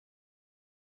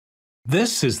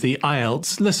This is the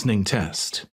IELTS listening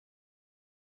test.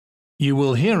 You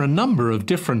will hear a number of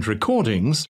different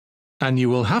recordings and you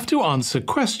will have to answer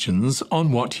questions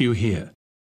on what you hear.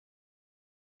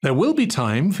 There will be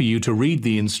time for you to read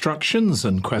the instructions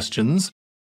and questions,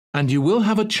 and you will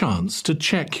have a chance to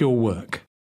check your work.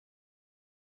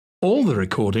 All the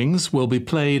recordings will be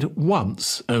played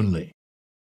once only.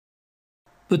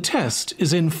 The test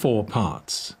is in 4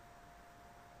 parts.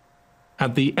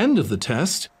 At the end of the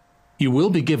test, you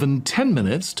will be given 10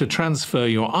 minutes to transfer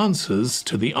your answers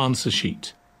to the answer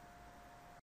sheet.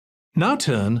 Now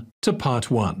turn to Part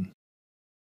 1.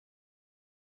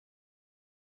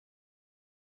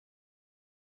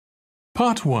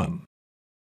 Part 1.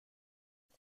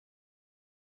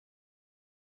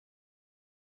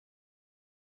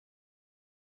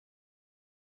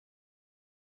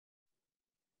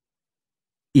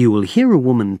 You will hear a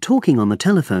woman talking on the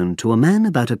telephone to a man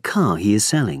about a car he is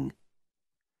selling.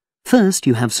 First,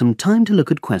 you have some time to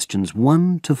look at questions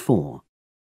 1 to 4.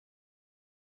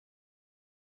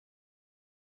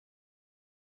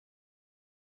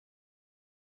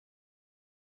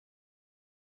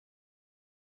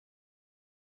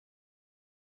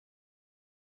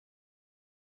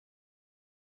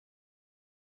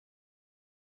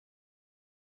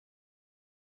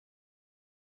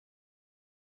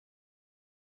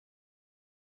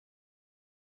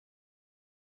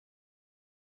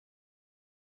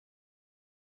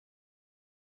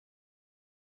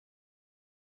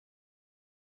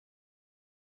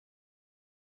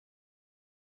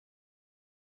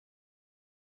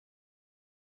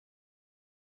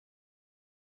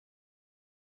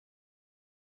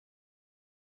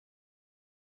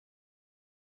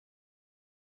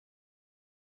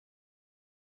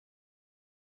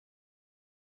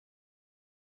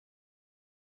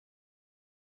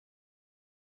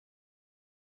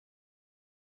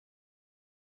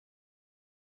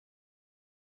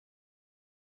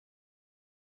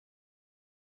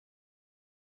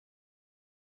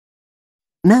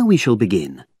 Now we shall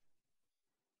begin.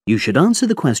 You should answer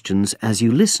the questions as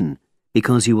you listen,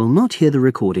 because you will not hear the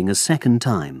recording a second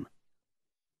time.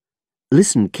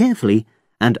 Listen carefully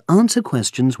and answer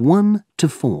questions 1 to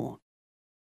 4.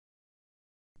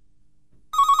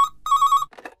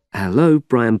 Hello,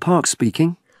 Brian Park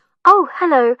speaking. Oh,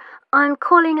 hello. I'm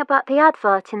calling about the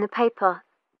advert in the paper.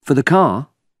 For the car?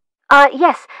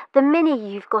 Yes, the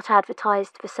Mini you've got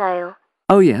advertised for sale.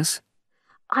 Oh, yes.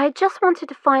 I just wanted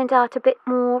to find out a bit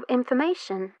more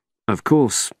information. Of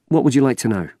course. What would you like to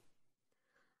know?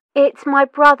 It's my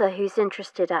brother who's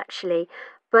interested, actually,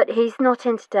 but he's not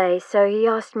in today, so he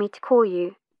asked me to call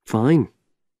you. Fine.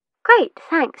 Great,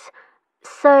 thanks.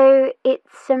 So,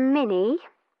 it's a Mini?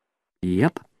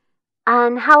 Yep.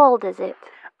 And how old is it?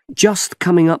 Just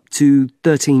coming up to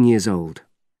 13 years old.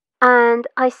 And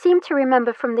I seem to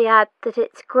remember from the ad that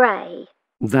it's grey.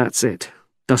 That's it.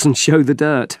 Doesn't show the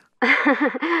dirt.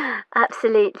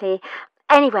 Absolutely.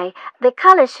 Anyway, the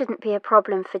colour shouldn't be a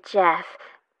problem for Jeff.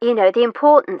 You know, the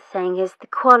important thing is the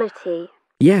quality.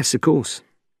 Yes, of course.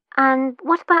 And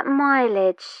what about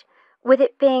mileage? With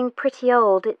it being pretty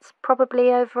old, it's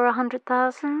probably over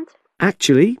 100,000?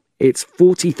 Actually, it's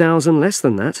 40,000 less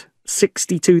than that.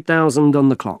 62,000 on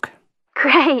the clock.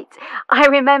 Great! I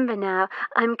remember now.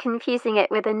 I'm confusing it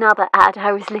with another ad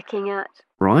I was looking at.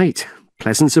 Right.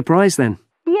 Pleasant surprise then.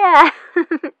 Yeah.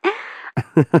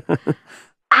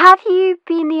 Have you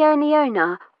been the only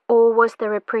owner, or was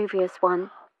there a previous one?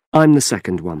 I'm the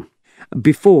second one.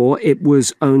 Before, it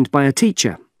was owned by a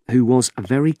teacher who was a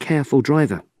very careful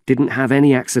driver, didn't have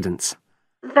any accidents.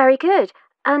 Very good.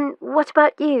 And what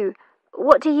about you?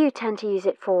 What do you tend to use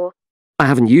it for? I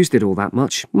haven't used it all that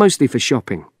much, mostly for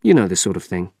shopping. You know the sort of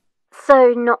thing.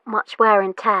 So not much wear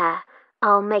and tear.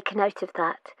 I'll make a note of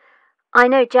that. I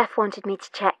know Jeff wanted me to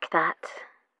check that.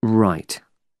 Right.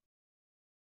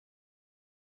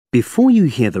 Before you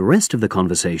hear the rest of the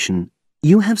conversation,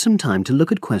 you have some time to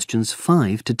look at questions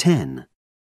 5 to 10.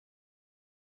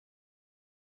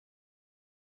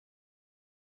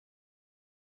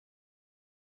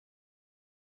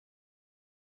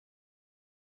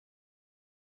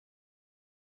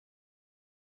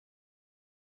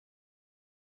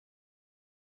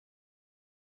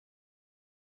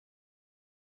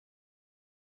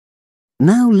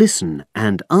 Now listen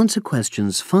and answer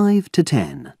questions 5 to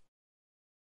 10.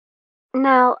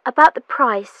 Now, about the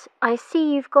price, I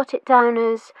see you've got it down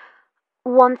as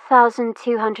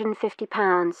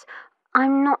 £1,250.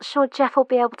 I'm not sure Jeff will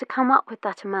be able to come up with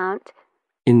that amount.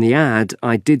 In the ad,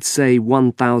 I did say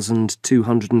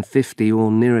 1,250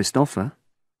 or nearest offer.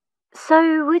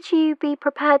 So would you be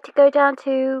prepared to go down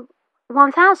to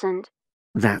 1,000?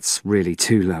 That's really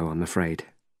too low, I'm afraid.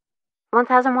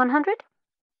 1,100?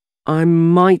 I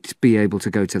might be able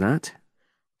to go to that.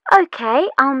 OK,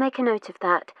 I'll make a note of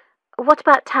that. What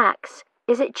about tax?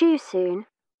 Is it due soon?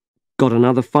 Got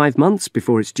another 5 months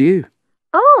before it's due.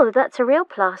 Oh, that's a real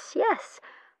plus, yes.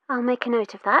 I'll make a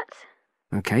note of that.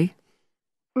 OK.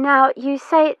 Now, you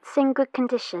say it's in good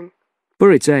condition.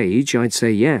 For its age, I'd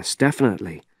say yes,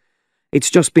 definitely. It's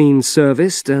just been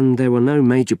serviced and there were no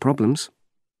major problems.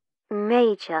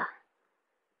 Major?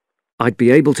 I'd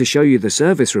be able to show you the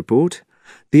service report.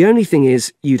 The only thing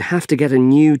is, you'd have to get a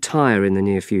new tyre in the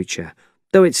near future.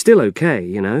 Though it's still OK,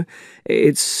 you know.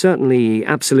 It's certainly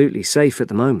absolutely safe at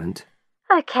the moment.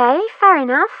 OK, fair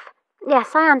enough.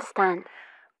 Yes, I understand.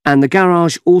 And the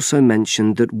garage also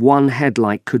mentioned that one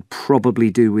headlight could probably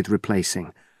do with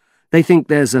replacing. They think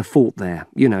there's a fault there,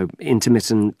 you know,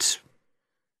 intermittent.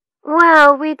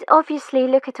 Well, we'd obviously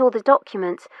look at all the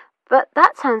documents, but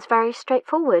that sounds very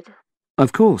straightforward.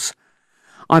 Of course.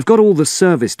 I've got all the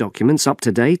service documents up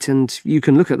to date, and you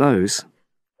can look at those.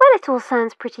 Well, it all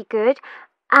sounds pretty good,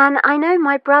 and I know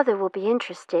my brother will be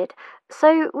interested,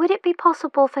 so would it be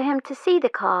possible for him to see the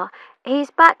car?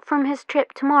 He's back from his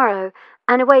trip tomorrow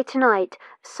and away tonight,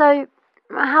 so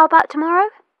how about tomorrow?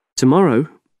 Tomorrow?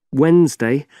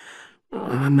 Wednesday?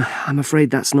 I'm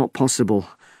afraid that's not possible.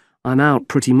 I'm out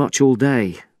pretty much all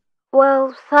day.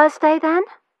 Well, Thursday then?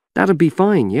 That'd be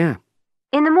fine, yeah.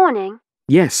 In the morning?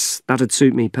 Yes, that'd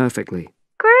suit me perfectly.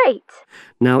 Great.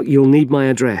 Now, you'll need my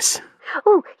address.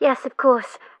 Oh, yes, of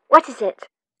course. What is it?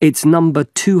 It's number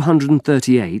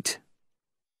 238.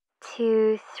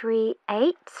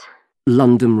 238?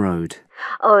 London Road.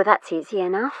 Oh, that's easy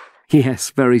enough. Yes,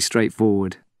 very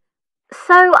straightforward.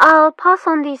 So I'll pass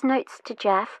on these notes to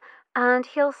Jeff, and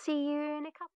he'll see you in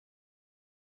a couple.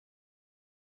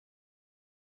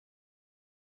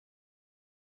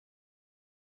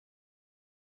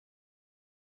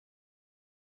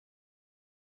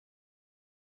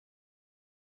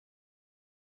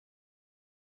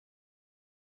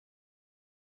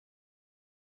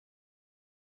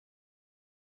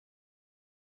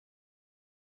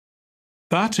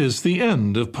 That is the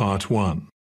end of part 1.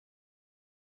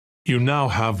 You now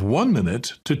have 1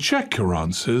 minute to check your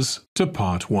answers to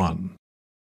part 1.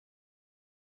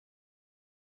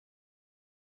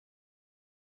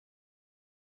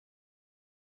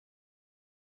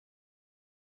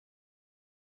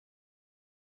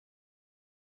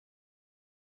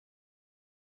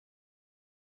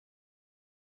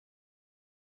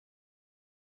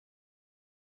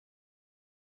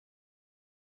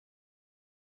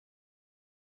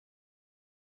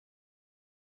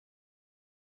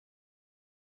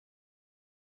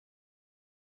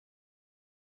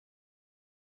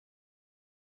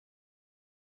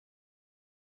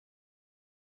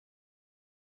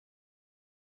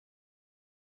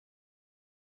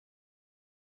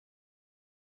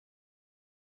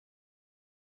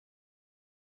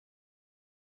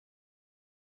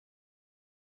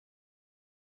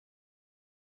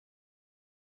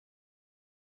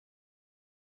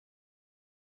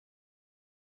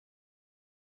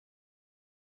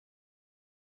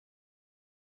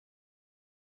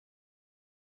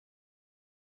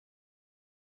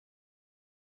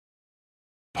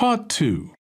 Part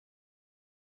 2.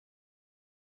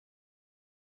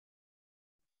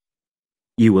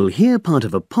 You will hear part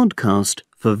of a podcast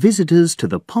for visitors to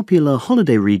the popular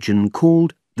holiday region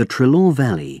called the Treloar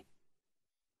Valley.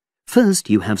 First,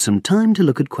 you have some time to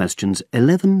look at questions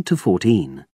 11 to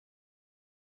 14.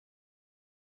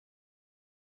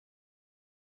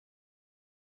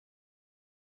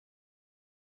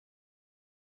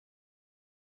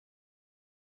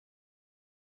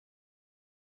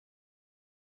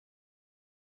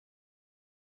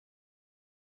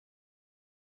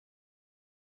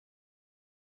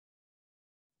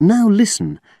 Now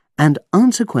listen and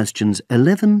answer questions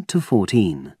 11 to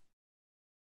 14.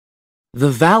 The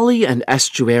valley and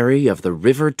estuary of the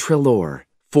River Treloar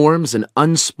forms an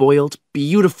unspoilt,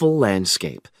 beautiful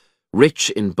landscape,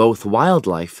 rich in both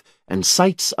wildlife and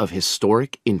sites of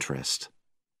historic interest.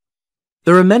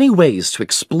 There are many ways to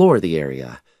explore the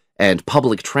area, and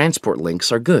public transport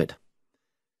links are good.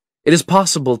 It is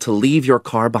possible to leave your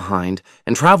car behind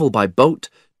and travel by boat,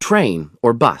 train,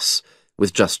 or bus,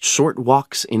 with just short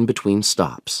walks in between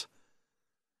stops.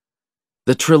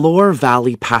 The Treloar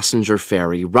Valley passenger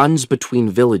ferry runs between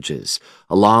villages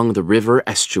along the river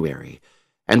estuary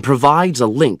and provides a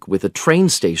link with a train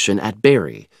station at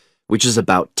Barry, which is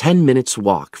about 10 minutes'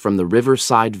 walk from the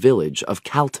riverside village of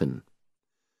Calton.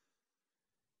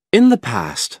 In the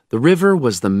past, the river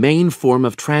was the main form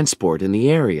of transport in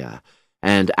the area,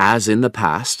 and as in the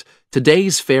past,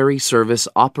 today's ferry service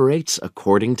operates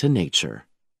according to nature.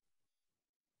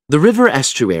 The river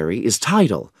estuary is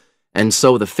tidal, and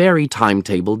so the ferry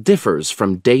timetable differs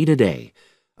from day to day,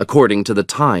 according to the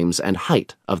times and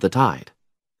height of the tide.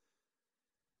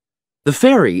 The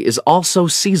ferry is also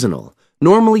seasonal,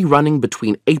 normally running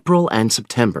between April and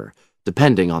September,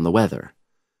 depending on the weather.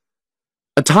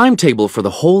 A timetable for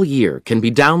the whole year can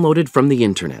be downloaded from the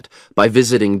internet by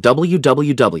visiting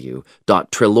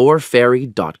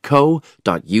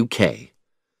www.treloarferry.co.uk.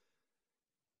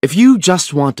 If you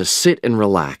just want to sit and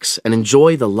relax and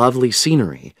enjoy the lovely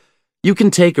scenery, you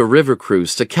can take a river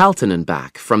cruise to Calton and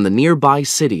back from the nearby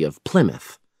city of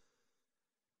Plymouth.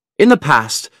 In the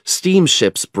past,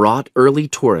 steamships brought early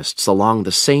tourists along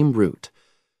the same route.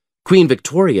 Queen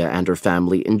Victoria and her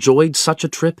family enjoyed such a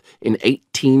trip in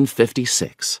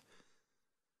 1856.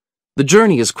 The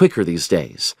journey is quicker these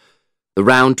days. The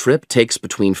round trip takes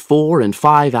between 4 and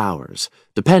 5 hours,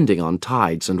 depending on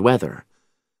tides and weather.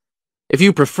 If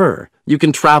you prefer, you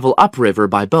can travel upriver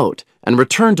by boat and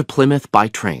return to Plymouth by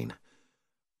train.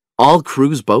 All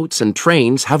cruise boats and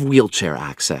trains have wheelchair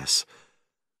access.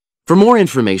 For more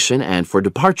information and for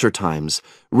departure times,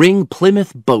 ring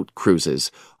Plymouth Boat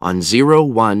Cruises on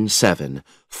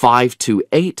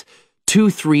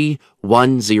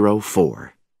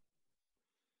 017-528-23104.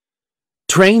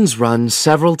 Trains run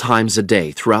several times a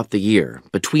day throughout the year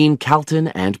between Calton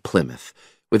and Plymouth,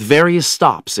 with various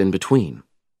stops in between.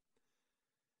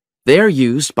 They are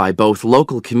used by both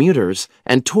local commuters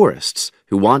and tourists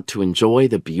who want to enjoy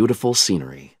the beautiful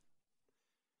scenery.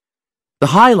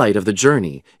 The highlight of the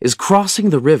journey is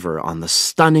crossing the river on the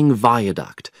stunning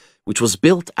viaduct, which was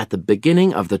built at the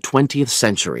beginning of the 20th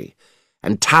century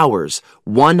and towers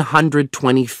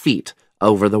 120 feet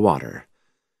over the water.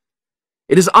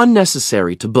 It is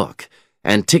unnecessary to book,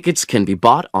 and tickets can be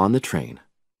bought on the train.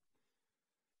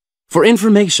 For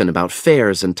information about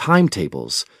fares and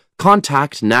timetables,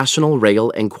 contact National Rail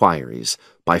Enquiries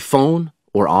by phone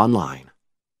or online.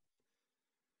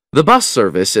 The bus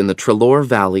service in the Treloar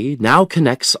Valley now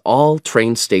connects all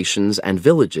train stations and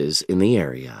villages in the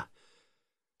area.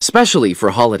 Especially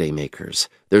for holidaymakers,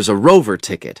 there's a Rover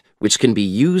ticket which can be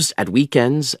used at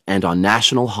weekends and on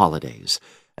national holidays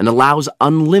and allows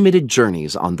unlimited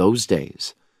journeys on those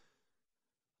days.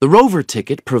 The Rover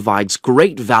ticket provides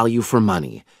great value for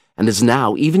money and is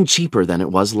now even cheaper than it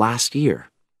was last year.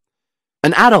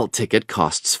 An adult ticket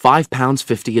costs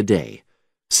 £5.50 a day.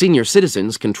 Senior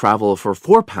citizens can travel for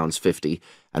 £4.50,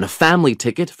 and a family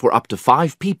ticket for up to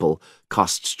 5 people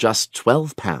costs just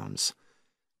 £12.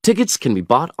 Tickets can be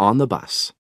bought on the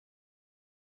bus.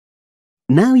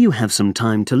 Now you have some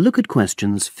time to look at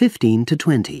questions 15 to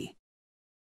 20.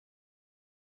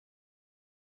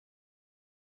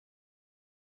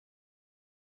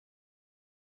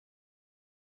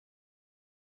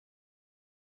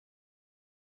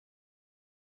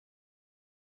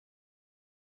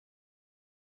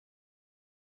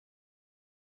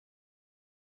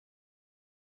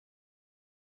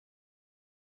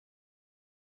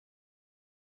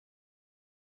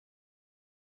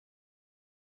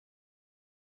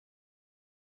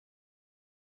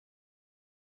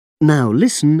 Now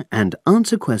listen and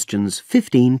answer questions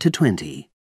 15 to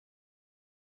 20.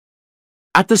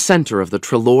 At the center of the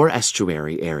Treloar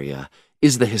estuary area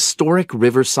is the historic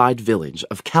riverside village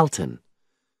of Calton.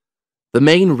 The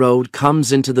main road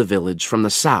comes into the village from the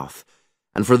south,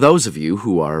 and for those of you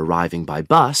who are arriving by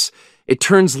bus, it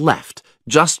turns left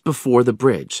just before the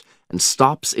bridge and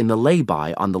stops in the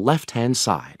lay-by on the left-hand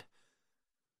side.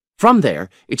 From there,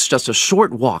 it's just a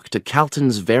short walk to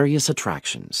Calton's various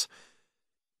attractions.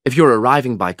 If you're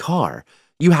arriving by car,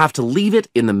 you have to leave it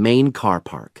in the main car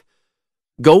park.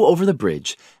 Go over the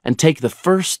bridge and take the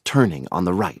first turning on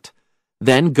the right.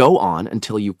 Then go on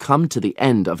until you come to the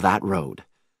end of that road.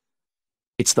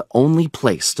 It's the only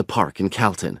place to park in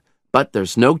Calton, but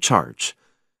there's no charge.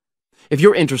 If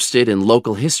you're interested in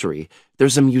local history,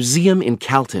 there's a museum in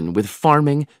Calton with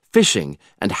farming, fishing,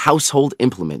 and household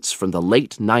implements from the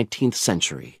late 19th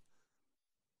century.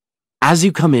 As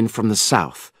you come in from the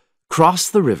south, cross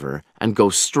the river and go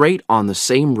straight on the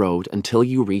same road until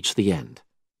you reach the end.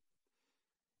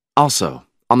 Also,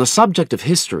 on the subject of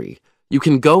history, you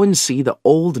can go and see the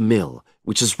old mill,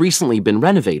 which has recently been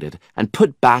renovated and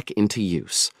put back into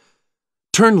use.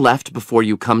 Turn left before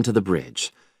you come to the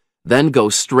bridge. Then go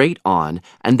straight on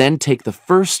and then take the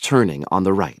first turning on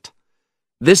the right.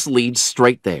 This leads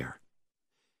straight there.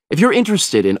 If you're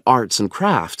interested in arts and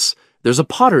crafts, there's a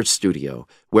potter's studio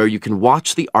where you can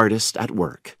watch the artist at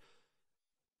work.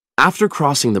 After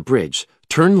crossing the bridge,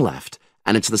 turn left,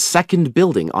 and it's the second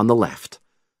building on the left.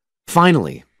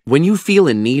 Finally, when you feel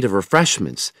in need of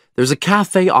refreshments, there's a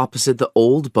cafe opposite the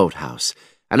old boathouse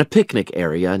and a picnic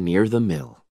area near the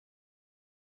mill.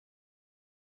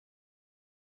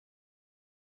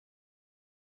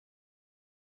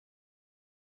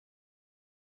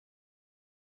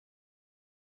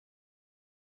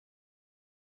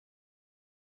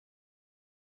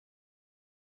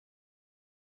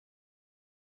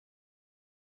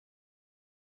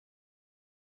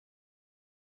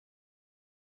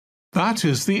 That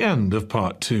is the end of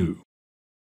Part 2.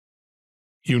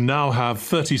 You now have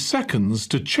 30 seconds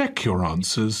to check your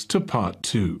answers to Part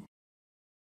 2.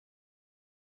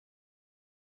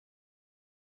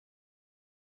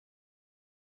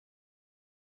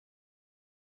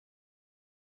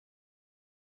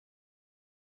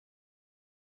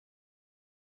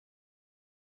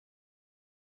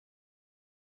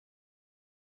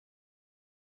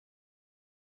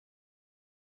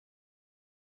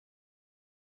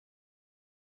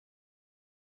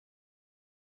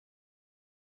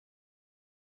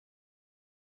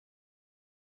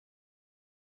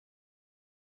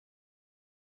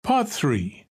 Part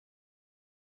 3.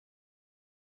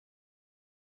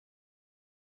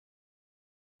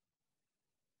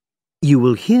 You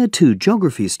will hear two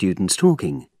geography students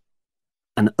talking.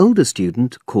 An older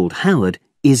student, called Howard,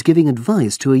 is giving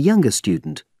advice to a younger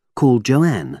student, called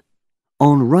Joanne,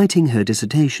 on writing her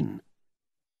dissertation.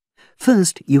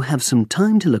 First, you have some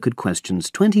time to look at questions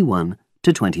 21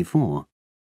 to 24.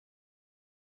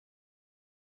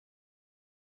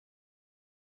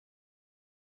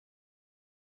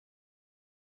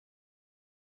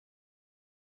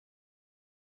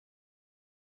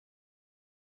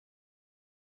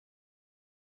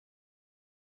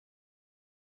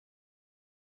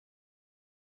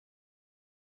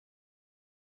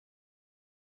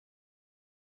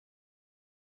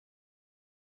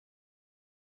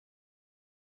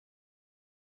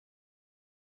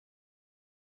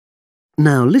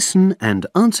 Now listen and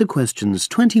answer questions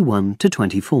 21 to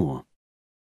 24.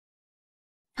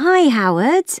 Hi,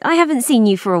 Howard. I haven't seen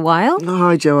you for a while.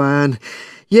 Hi, Joanne.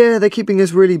 Yeah, they're keeping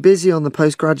us really busy on the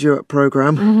postgraduate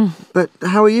programme. But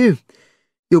how are you?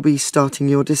 You'll be starting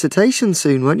your dissertation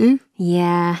soon, won't you?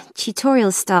 Yeah,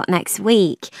 tutorials start next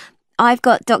week. I've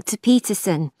got Dr.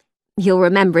 Peterson. You'll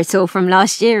remember it all from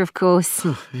last year, of course.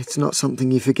 It's not something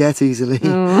you forget easily.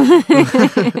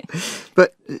 Oh.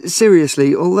 But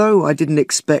seriously, although I didn't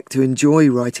expect to enjoy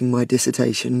writing my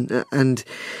dissertation, and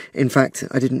in fact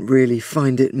I didn't really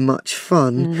find it much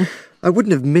fun, I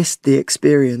wouldn't have missed the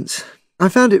experience. I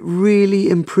found it really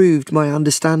improved my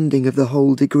understanding of the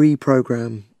whole degree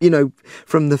programme,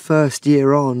 from the first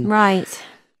year on. Right.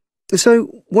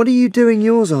 So, what are you doing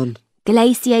yours on?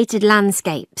 Glaciated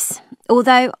landscapes.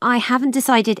 Although I haven't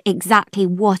decided exactly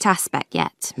what aspect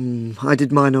yet. I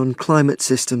did mine on climate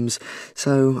systems,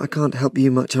 so I can't help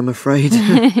you much, I'm afraid.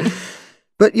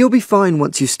 But you'll be fine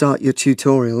once you start your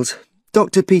tutorials.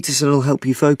 Dr. Peterson will help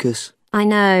you focus. I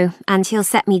know, and he'll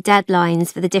set me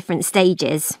deadlines for the different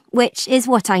stages, which is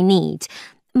what I need.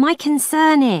 My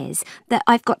concern is that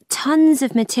I've got tons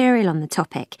of material on the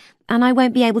topic, and I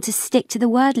won't be able to stick to the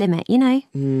word limit,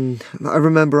 I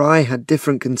remember I had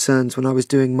different concerns when I was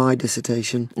doing my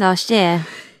dissertation. Last year.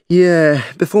 Yeah,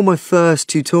 before my first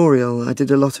tutorial, I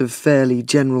did a lot of fairly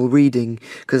general reading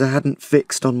because I hadn't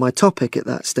fixed on my topic at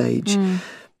that stage.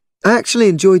 I actually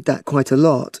enjoyed that quite a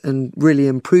lot and really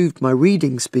improved my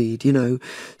reading speed,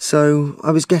 so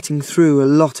I was getting through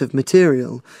a lot of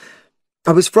material.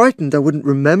 I was frightened I wouldn't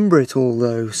remember it all,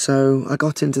 though, so I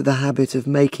got into the habit of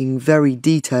making very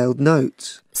detailed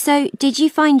notes. So, did you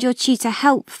find your tutor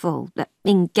helpful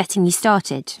in getting you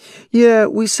started? Yeah,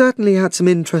 we certainly had some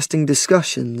interesting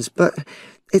discussions, but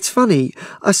it's funny,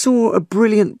 I saw a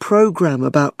brilliant programme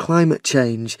about climate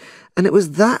change, and it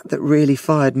was that really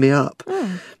fired me up.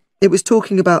 It was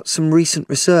talking about some recent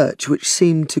research which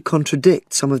seemed to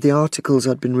contradict some of the articles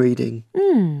I'd been reading.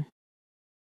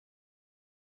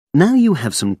 Now you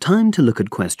have some time to look at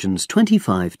questions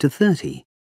 25 to 30.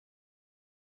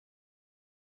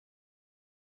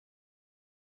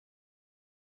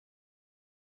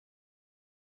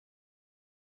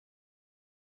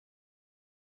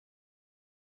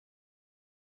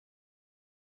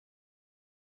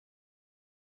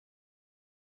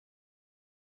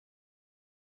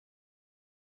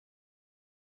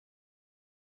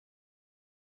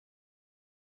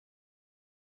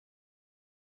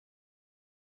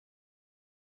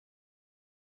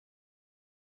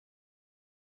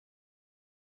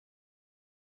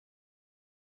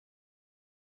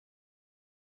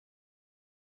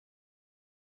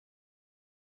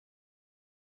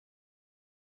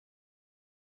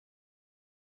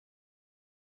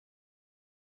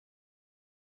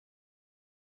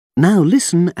 Now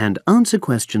listen and answer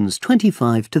questions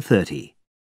 25 to 30.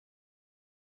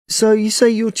 So you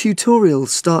say your tutorials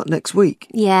start next week?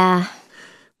 Yeah.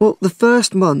 Well, the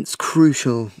first month's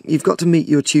crucial. You've got to meet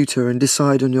your tutor and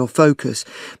decide on your focus,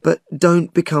 but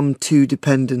don't become too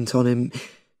dependent on him.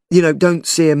 Don't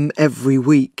see him every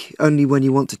week, only when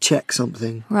you want to check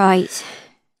something. Right.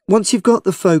 Once you've got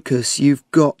the focus, you've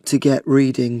got to get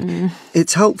reading.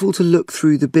 It's helpful to look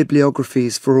through the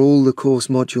bibliographies for all the course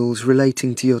modules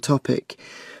relating to your topic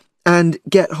and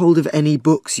get hold of any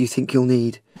books you think you'll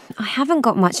need. I haven't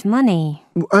got much money.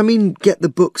 I mean, get the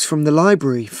books from the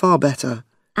library, far better.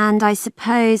 And I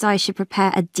suppose I should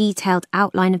prepare a detailed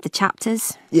outline of the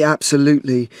chapters? Yeah,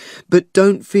 absolutely. But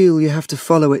don't feel you have to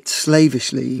follow it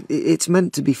slavishly. It's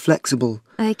meant to be flexible.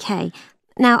 OK.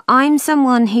 Now, I'm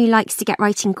someone who likes to get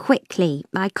writing quickly.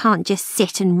 I can't just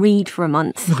sit and read for a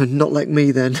month. Not like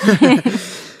me, then.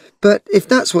 But if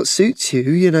that's what suits you,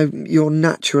 your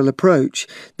natural approach,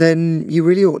 then you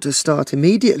really ought to start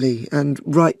immediately and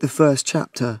write the first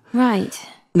chapter. Right.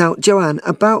 Now, Joanne,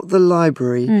 about the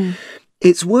library,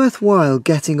 it's worthwhile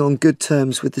getting on good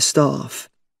terms with the staff.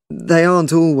 They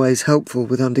aren't always helpful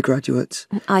with undergraduates.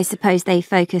 I suppose they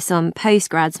focus on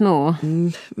postgrads more.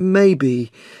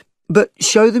 Maybe. But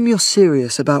show them you're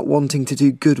serious about wanting to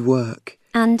do good work.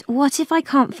 And what if I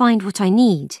can't find what I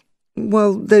need?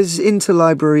 Well, there's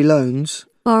interlibrary loans.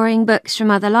 Borrowing books from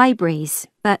other libraries,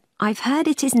 but I've heard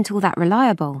it isn't all that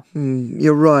reliable.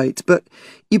 You're right, but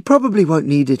you probably won't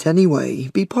need it anyway.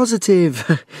 Be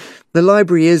positive. The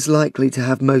library is likely to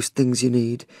have most things you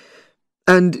need.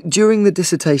 And during the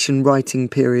dissertation writing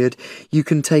period, you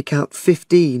can take out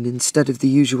 15 instead of the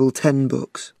usual 10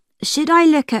 books. Should I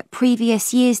look at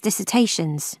previous year's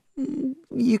dissertations?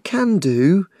 You can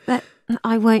do. But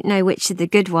I won't know which are the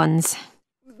good ones.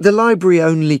 The library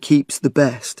only keeps the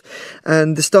best,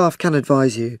 and the staff can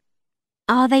advise you.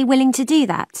 Are they willing to do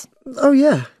that? Oh,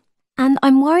 yeah. And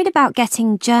I'm worried about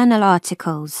getting journal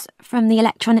articles from the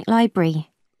electronic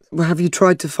library. Well, have you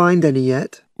tried to find any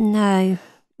yet? No.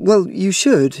 Well, you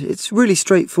should. It's really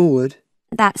straightforward.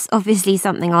 That's obviously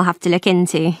something I'll have to look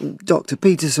into. Dr.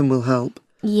 Peterson will help.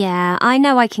 Yeah, I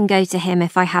know I can go to him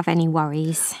if I have any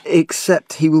worries.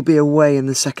 Except he will be away in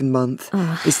the second month.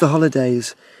 It's the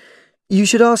holidays. You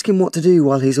should ask him what to do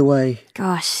while he's away.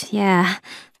 Gosh, yeah.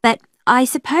 But I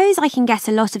suppose I can get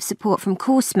a lot of support from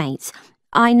course mates.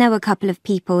 I know a couple of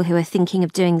people who are thinking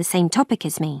of doing the same topic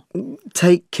as me.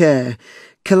 Take care.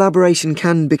 Collaboration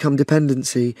can become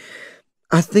dependency.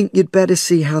 I think you'd better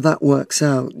see how that works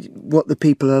out, what the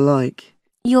people are like.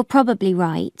 You're probably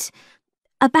right.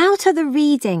 About other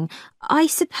reading, I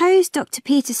suppose Dr.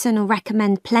 Peterson will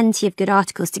recommend plenty of good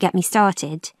articles to get me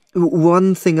started.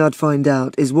 One thing I'd find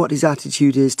out is what his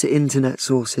attitude is to internet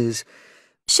sources.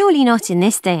 Surely not in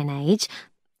this day and age.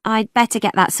 I'd better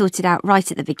get that sorted out right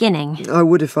at the beginning. I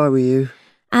would if I were you.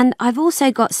 And I've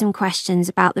also got some questions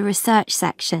about the research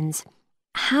sections.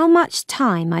 How much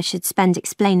time I should spend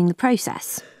explaining the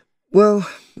process? Well,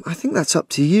 I think that's up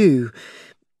to you.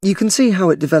 You can see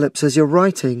how it develops as you're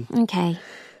writing. OK.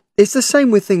 It's the same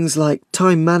with things like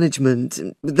time management.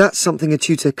 That's something a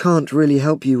tutor can't really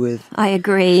help you with. I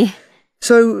agree.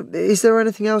 So, is there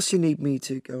anything else you need me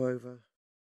to go over?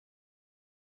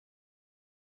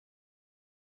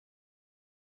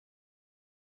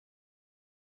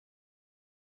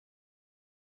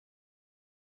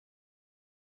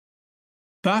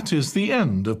 That is the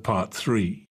end of part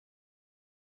 3.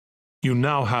 You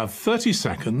now have 30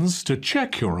 seconds to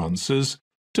check your answers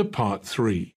to part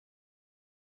 3.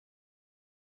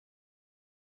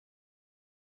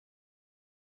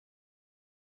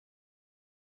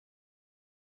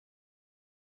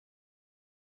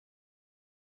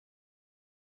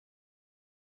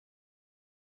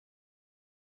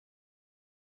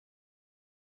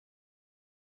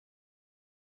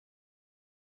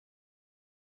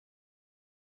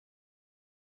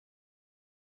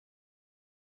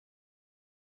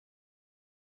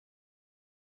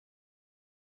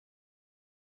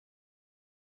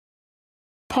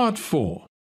 Part 4.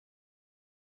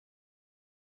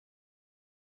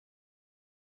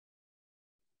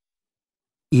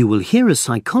 You will hear a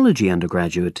psychology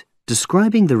undergraduate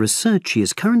describing the research she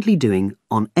is currently doing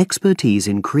on expertise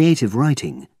in creative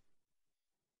writing.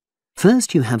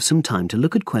 First, you have some time to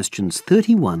look at questions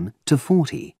 31 to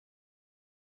 40.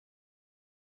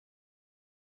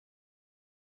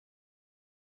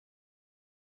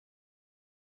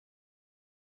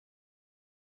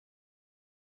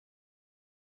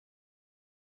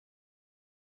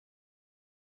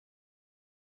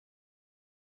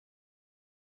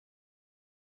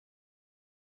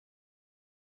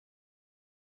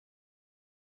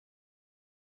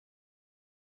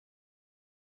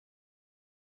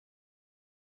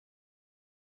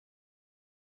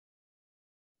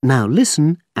 Now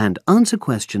listen and answer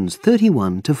questions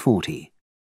 31 to 40.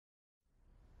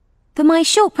 For my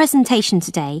short presentation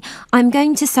today, I'm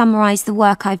going to summarise the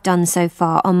work I've done so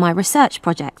far on my research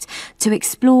project to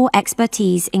explore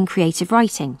expertise in creative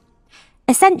writing.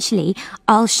 Essentially,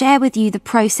 I'll share with you the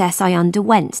process I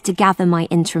underwent to gather my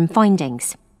interim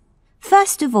findings.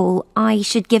 First of all, I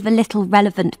should give a little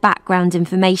relevant background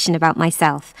information about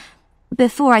myself.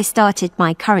 Before I started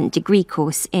my current degree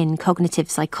course in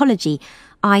cognitive psychology,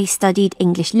 I studied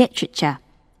English literature,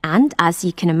 and as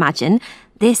you can imagine,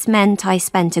 this meant I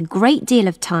spent a great deal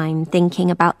of time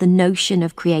thinking about the notion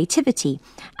of creativity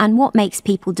and what makes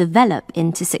people develop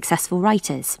into successful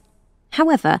writers.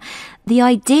 However, the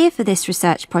idea for this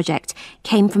research project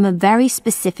came from a very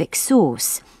specific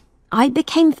source. I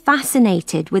became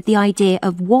fascinated with the idea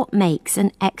of what makes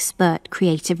an expert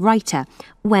creative writer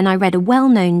when I read a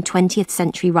well-known 20th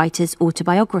century writer's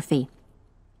autobiography.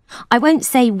 I won't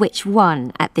say which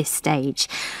one at this stage,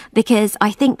 because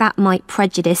I think that might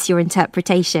prejudice your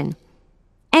interpretation.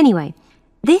 Anyway,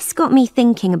 this got me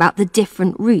thinking about the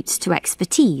different routes to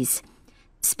expertise.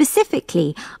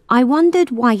 Specifically, I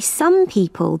wondered why some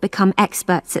people become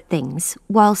experts at things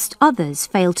whilst others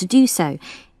fail to do so,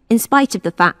 in spite of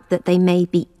the fact that they may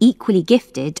be equally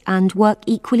gifted and work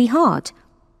equally hard.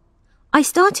 I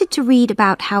started to read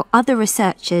about how other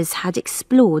researchers had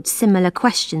explored similar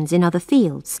questions in other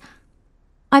fields.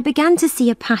 I began to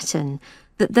see a pattern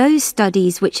that those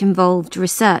studies which involved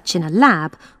research in a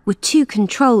lab were too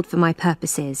controlled for my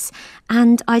purposes,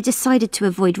 and I decided to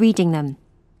avoid reading them.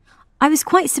 I was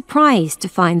quite surprised to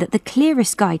find that the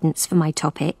clearest guidance for my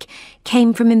topic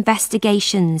came from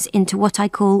investigations into what I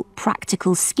call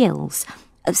practical skills,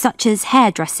 such as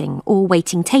hairdressing or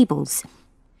waiting tables.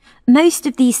 Most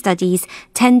of these studies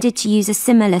tended to use a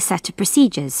similar set of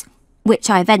procedures,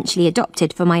 which I eventually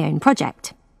adopted for my own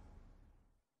project.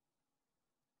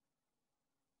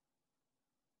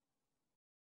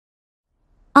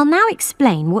 I'll now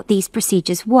explain what these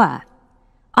procedures were.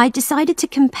 I decided to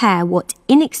compare what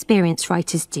inexperienced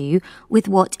writers do with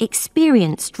what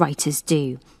experienced writers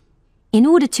do. In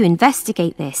order to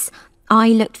investigate this, I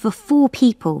looked for 4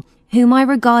 people whom I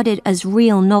regarded as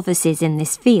real novices in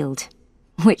this field,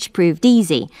 which proved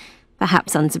easy,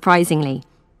 perhaps unsurprisingly.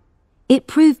 It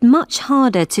proved much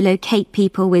harder to locate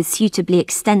people with suitably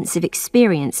extensive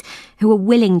experience who were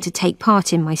willing to take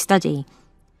part in my study.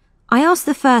 I asked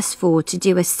the first 4 to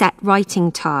do a set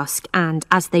writing task and,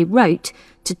 as they wrote,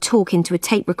 to talk into a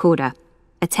tape recorder,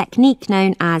 a technique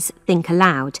known as think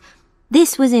aloud.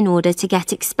 This was in order to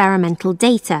get experimental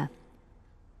data.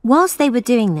 Whilst they were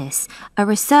doing this, a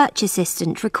research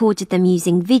assistant recorded them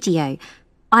using video.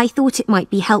 I thought it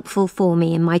might be helpful for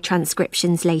me in my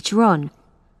transcriptions later on.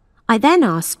 I then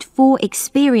asked 4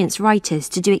 experienced writers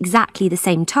to do exactly the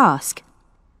same task.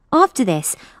 After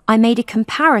this, I made a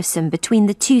comparison between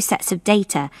the 2 sets of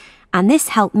data, and this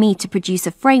helped me to produce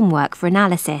a framework for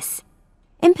analysis.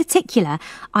 In particular,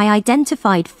 I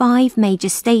identified 5 major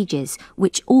stages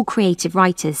which all creative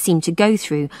writers seem to go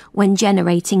through when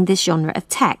generating this genre of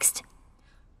text.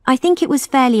 I think it was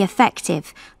fairly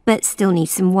effective, but still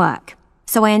needs some work,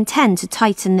 so I intend to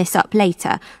tighten this up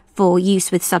later for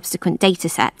use with subsequent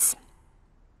datasets.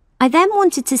 I then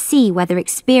wanted to see whether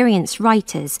experienced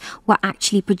writers were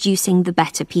actually producing the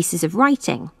better pieces of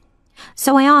writing.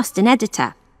 So I asked an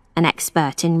editor, an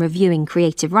expert in reviewing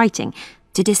creative writing,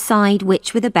 to decide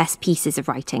which were the best pieces of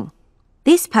writing.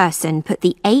 This person put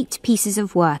the 8 pieces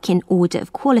of work in order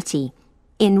of quality,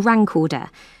 in rank order,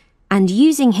 and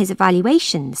using his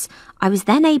evaluations, I was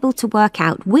then able to work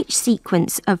out which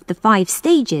sequence of the 5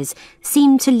 stages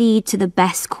seemed to lead to the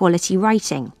best quality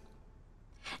writing.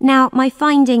 Now, my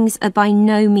findings are by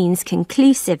no means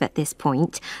conclusive at this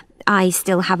point. I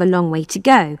still have a long way to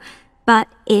go, but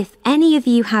if any of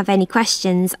you have any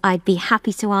questions, I'd be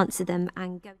happy to answer them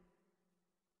and go.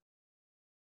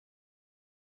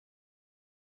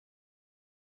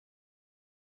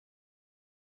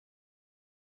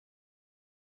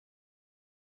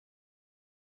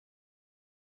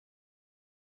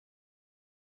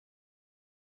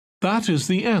 That is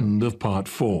the end of part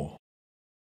 4.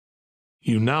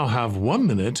 You now have 1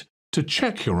 minute to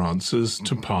check your answers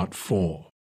to part 4.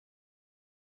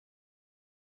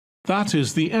 That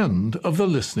is the end of the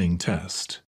listening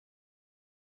test.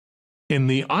 In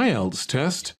the IELTS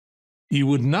test, you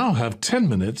would now have 10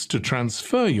 minutes to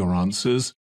transfer your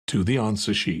answers to the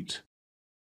answer sheet.